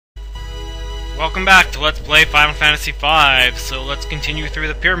Welcome back to Let's Play Final Fantasy V, so let's continue through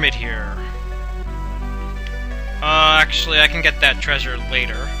the pyramid here. Actually, I can get that treasure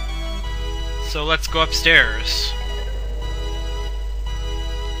later. So let's go upstairs.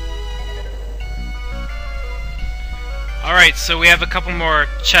 Alright, so we have a couple more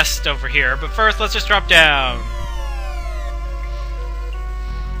chests over here, but first let's just drop down.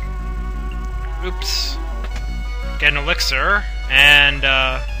 Oops. Get an elixir, and,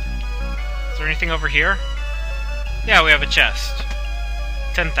 is there anything over here? Yeah, we have a chest.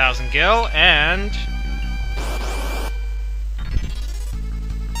 10,000 gil, and...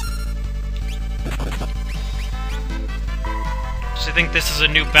 I think this is a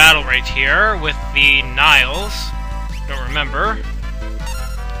new battle right here, with the Niles. Don't remember.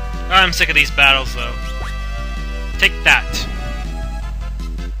 I'm sick of these battles, though. Take that.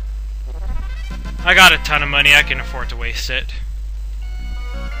 I got a ton of money, I can afford to waste it.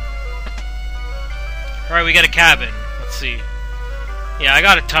 Alright, we get a cabin. Let's see. Yeah, I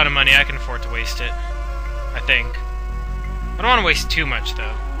got a ton of money, I can afford to waste it. I think. I don't want to waste too much,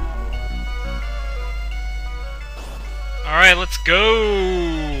 though. Alright, let's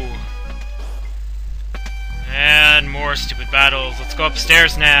go! And more stupid battles. Let's go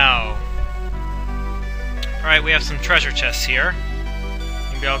upstairs now. Alright, we have some treasure chests here.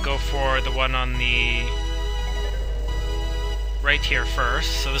 Maybe I'll go for the one on the... right here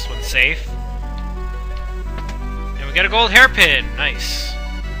first, so this one's safe. And we got a gold hairpin! Nice.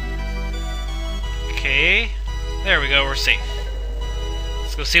 Okay. There we go, we're safe.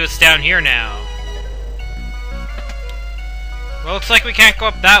 Let's go see what's down here now. Well, looks like we can't go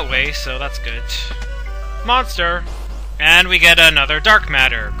up that way, so that's good. Monster! And we get another dark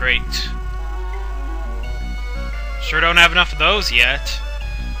matter. Great. Sure don't have enough of those yet.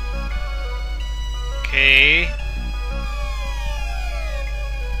 Okay.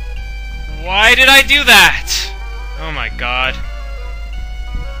 Why did I do that? Oh my god.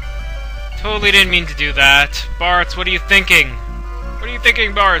 Totally didn't mean to do that. Bartz, what are you thinking? What are you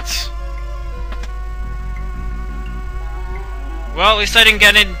thinking, Bartz? Well, at least I didn't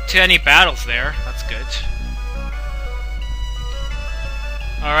get into any battles there. That's good.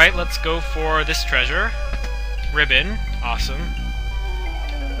 Alright, let's go for this treasure. Ribbon. Awesome.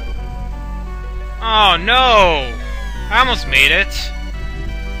 Oh, no! I almost made it.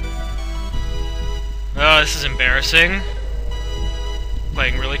 Oh, this is embarrassing.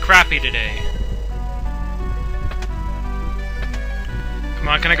 Playing really crappy today. Come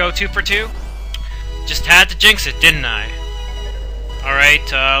on, can I go 2 for 2? Just had to jinx it, didn't I?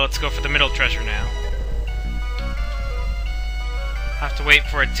 Alright, let's go for the middle treasure now. Have to wait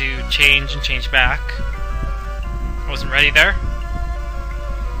for it to change and change back. I wasn't ready there.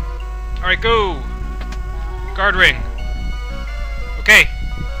 Alright, go! Guard ring. Okay.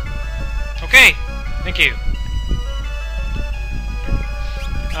 Okay, thank you.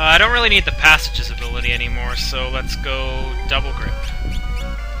 I don't really need the passages ability anymore, so let's go double grip.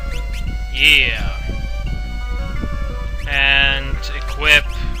 Yeah. And equip,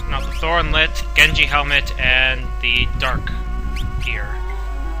 not the Thornlit, Genji helmet, and the dark gear.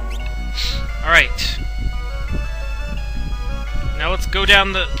 Alright. Now let's go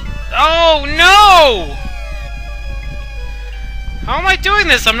down the... Oh, no! How am I doing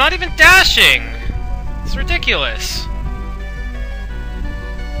this? I'm not even dashing! It's ridiculous.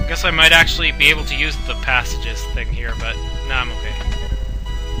 I guess I might actually be able to use the passages thing here, but no, I'm okay.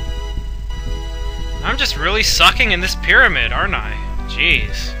 I'm just really sucking in this pyramid, aren't I?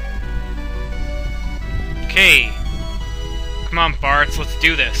 Jeez. Okay. Come on, Bartz, let's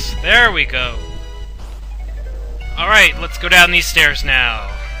do this. There we go. Alright, let's go down these stairs now.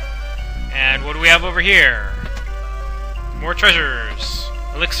 And what do we have over here? More treasures.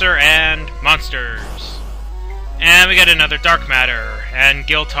 Elixir and monsters. And we got another dark matter. And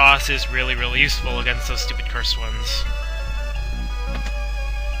Gil Toss is really, really useful against those stupid cursed ones.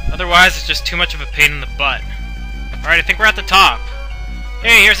 Otherwise, it's just too much of a pain in the butt. Alright, I think we're at the top.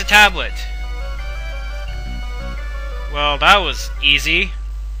 Hey, here's a tablet. Well, that was easy.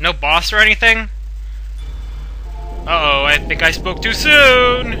 No boss or anything? Uh-oh, I think I spoke too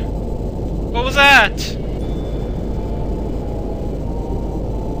soon! What was that?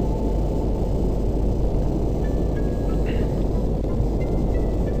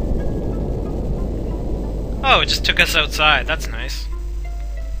 Oh, it just took us outside. That's nice.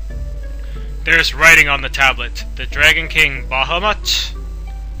 There's writing on the tablet. The Dragon King Bahamut.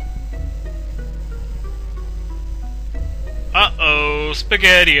 Uh-oh,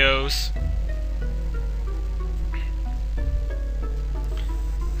 SpaghettiOs.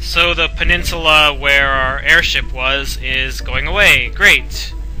 So the peninsula where our airship was is going away.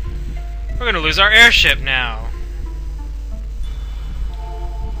 Great. We're gonna lose our airship now.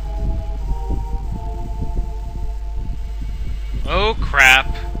 Oh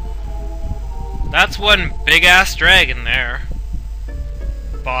crap. That's one big-ass dragon there.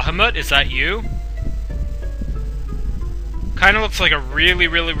 Bahamut, is that you? Kinda looks like a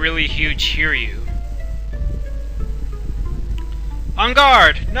really huge Hiryu. On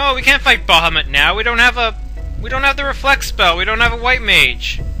guard! No, we can't fight Bahamut now. We don't have the reflect spell. We don't have a white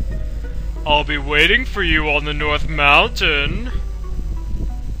mage. I'll be waiting for you on the North Mountain.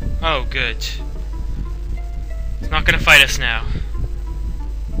 Oh, good. It's not gonna fight us now.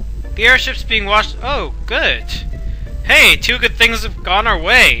 The airship's being washed. Oh, good. Hey, 2 good things have gone our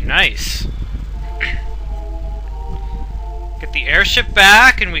way. Nice. Get the airship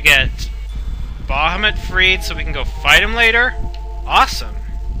back, and we get Bahamut freed so we can go fight him later. Awesome.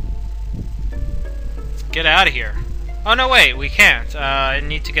 Let's get out of here. Oh, no, wait, we can't. I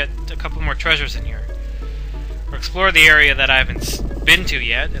need to get a couple more treasures in here. Or explore the area that I haven't been to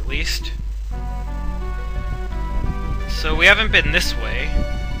yet, at least. So we haven't been this way.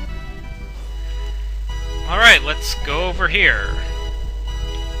 Alright, let's go over here.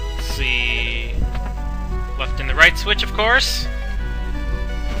 Let's see... Left and the right switch, of course.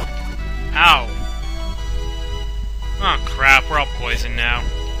 Ow. Oh crap, we're all poisoned now.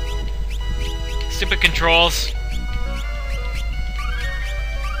 Stupid controls.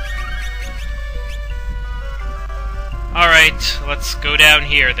 Alright, let's go down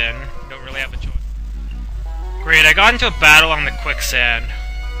here then. Don't really have a choice. Great, I got into a battle on the quicksand.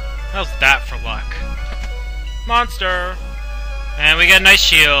 How's that for luck? Monster! And we got a nice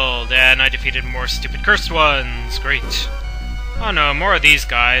shield, and I defeated more stupid cursed ones. Great. Oh no, more of these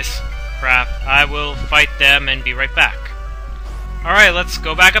guys. Crap, I will fight them and be right back. Alright, let's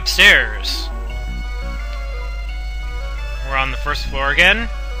go back upstairs. We're on the first floor again.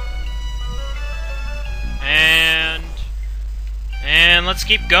 And let's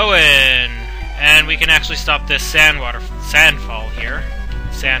keep going. And we can actually stop this sand waterfall here.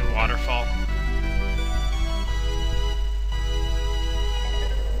 Sand waterfall.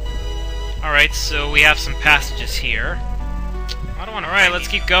 Alright, so we have some passages here. I don't want to. Alright, let's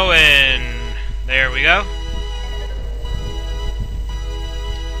keep going. There we go.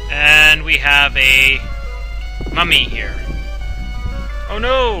 And we have a mummy here. Oh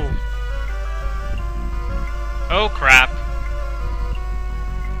no! Oh crap.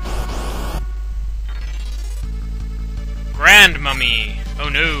 Grand mummy. Oh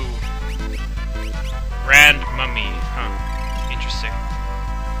no. Grand mummy. Huh. Interesting.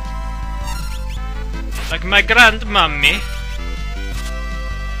 Like my grand mummy.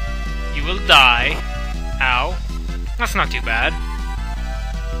 You will die. Ow. That's not too bad.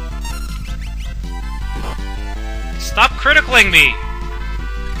 Stop criticaling me!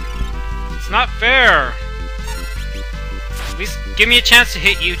 It's not fair! At least give me a chance to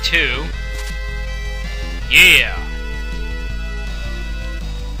hit you too. Yeah!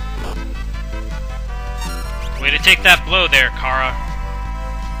 Way to take that blow there, Kara.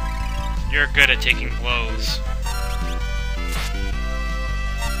 You're good at taking blows.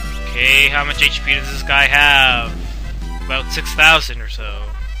 Okay, how much HP does this guy have? About 6,000 or so.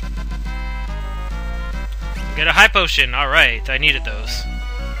 Get a high potion. Alright, I needed those.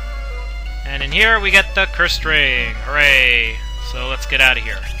 And in here we get the cursed ring. Hooray. So let's get out of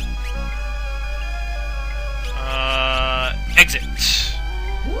here. Exit.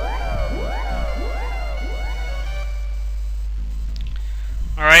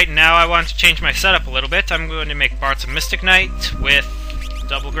 Alright, now I want to change my setup a little bit. I'm going to make Bards of Mystic Knight with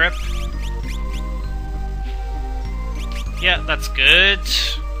double grip. Yeah, that's good.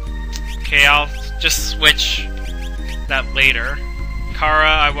 Okay, I'll just switch that later. Kara,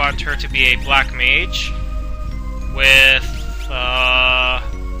 I want her to be a black mage. With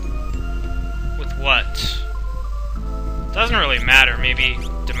what? Doesn't really matter. Maybe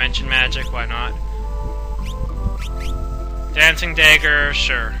Dimension Magic, why not? Dancing Dagger,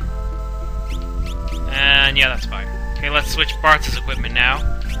 sure. And yeah, that's fine. Okay, let's switch Bart's equipment now.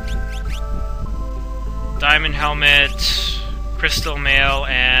 Diamond Helmet, Crystal Mail,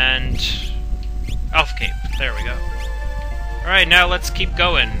 and Elf Cape. There we go. Alright, now let's keep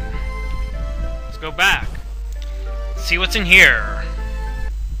going. Let's go back. See what's in here.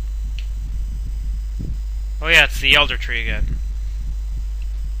 Oh yeah, it's the Elder Tree again.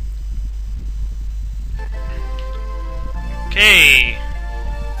 Okay.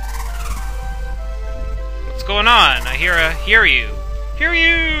 What's going on? I hear you. Hear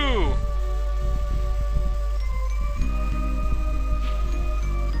you!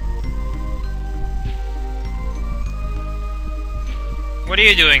 What are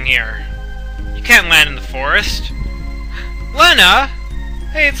you doing here? You can't land in the forest. Lenna!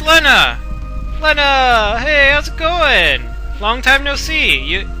 Hey, it's Lenna! Lenna! Hey, how's it going? Long time no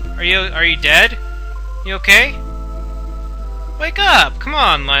see. Are you dead? You okay? Wake up! Come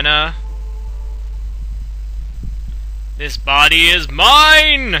on, Lenna. This body is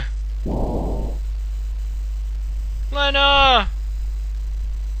mine! Lenna!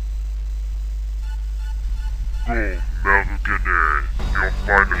 Go, Malvagane. You'll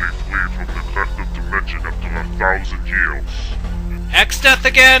finally flee from the cleft of dimension after 1,000 years. X-Death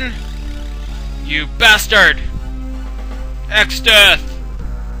again? You bastard! X-Death!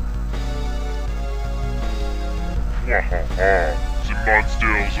 Wahaha. The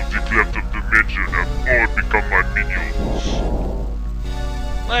monsters of the cleft of dimension have all become my minions.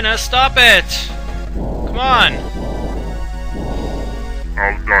 Lenna, stop it! Come on! How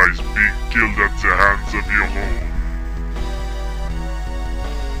nice being killed at the hands of your own.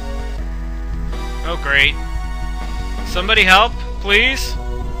 Oh great. Somebody help, please?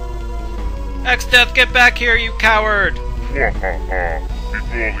 X-Death, get back here, you coward! Wahaha.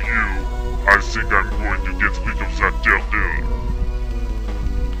 Before you, I think I'm going to get rid of that turtle.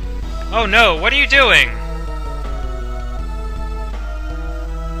 Oh no, what are you doing?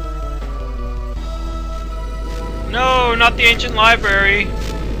 No, not the ancient library.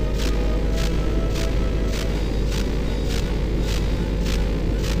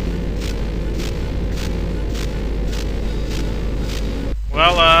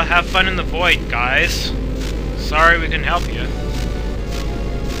 Well, have fun in the void, guys. Sorry we couldn't help you.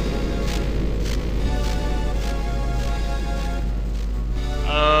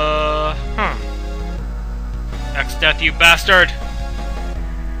 X-Death, you bastard!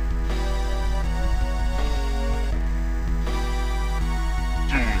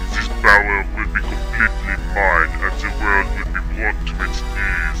 Soon this power will be completely mine and the world will be brought to its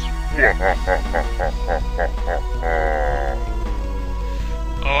knees.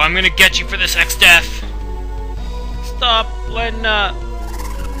 Oh, I'm gonna get you for this, X-Death! Stop, Lenna!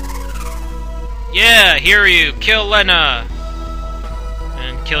 Yeah, hear you! Kill Lenna!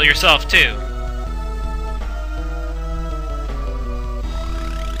 And kill yourself, too.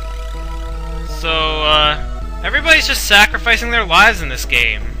 So, everybody's just sacrificing their lives in this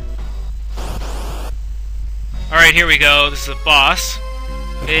game. Alright, here we go. This is a boss.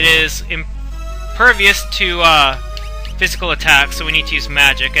 It is impervious to, physical attacks, so we need to use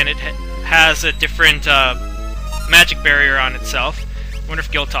magic, and it has a different, magic barrier on itself. I wonder if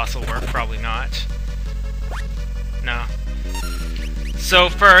Guild Toss will work. Probably not. No. So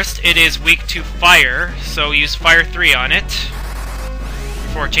first, it is weak to fire, so use Fire 3 on it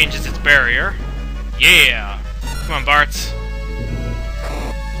before it changes its barrier. Yeah! Come on, Bartz.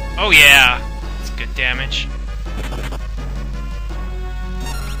 Oh yeah! That's good damage.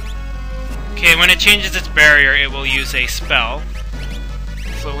 Okay, when it changes its barrier, it will use a spell.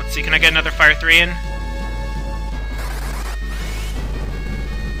 So let's see, can I get another Fire 3 in?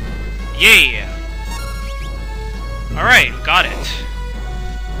 Yeah! Alright, got it.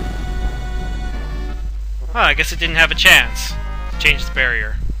 Oh, I guess it didn't have a chance. Change its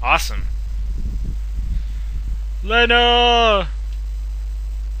barrier. Awesome. Lenna!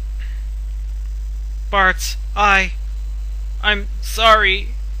 Bartz, I'm sorry.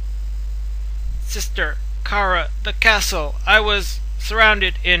 Sister, Kara, the castle. I was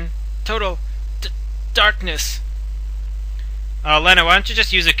surrounded in total darkness. Lenna, why don't you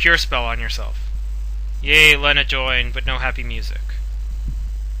just use a cure spell on yourself? Yay, Lenna joined, but no happy music.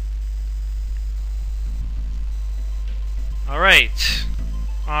 Alright.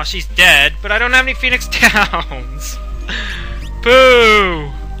 Aw, she's dead, but I don't have any Phoenix Downs. Boo!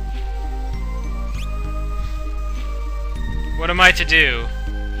 What am I to do?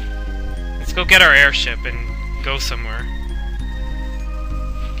 Let's go get our airship and go somewhere.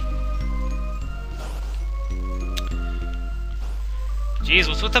 Jeez,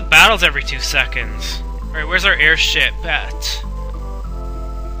 what's with the battles every 2 seconds? Alright, where's our airship at?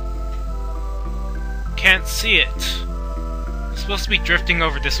 Can't see it. It's supposed to be drifting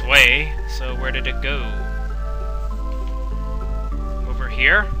over this way, so where did it go? Over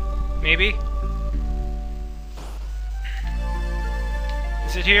here? Maybe?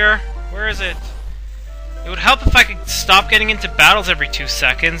 Is it here? Where is it? It would help if I could stop getting into battles every 2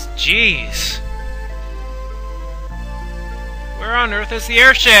 seconds. Jeez. Where on earth is the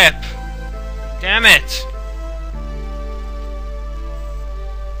airship? Damn it.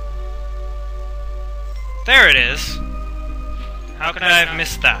 There it is. How could I have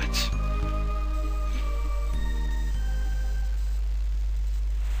missed that?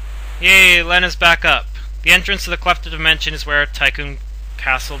 Yay, Lenna's back up. The entrance to the Cleft of Dimension is where Tycoon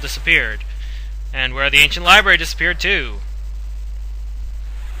Castle disappeared. And where the ancient library disappeared too.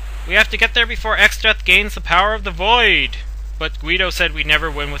 We have to get there before Exdeath gains the power of the void. But Guido said we'd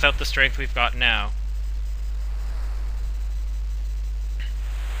never win without the strength we've got now.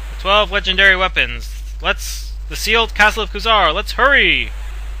 12 legendary weapons. The sealed castle of Kuzar. Let's hurry!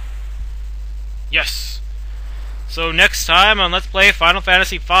 Yes! So next time on Let's Play Final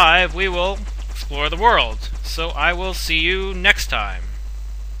Fantasy V, we will explore the world. So I will see you next time.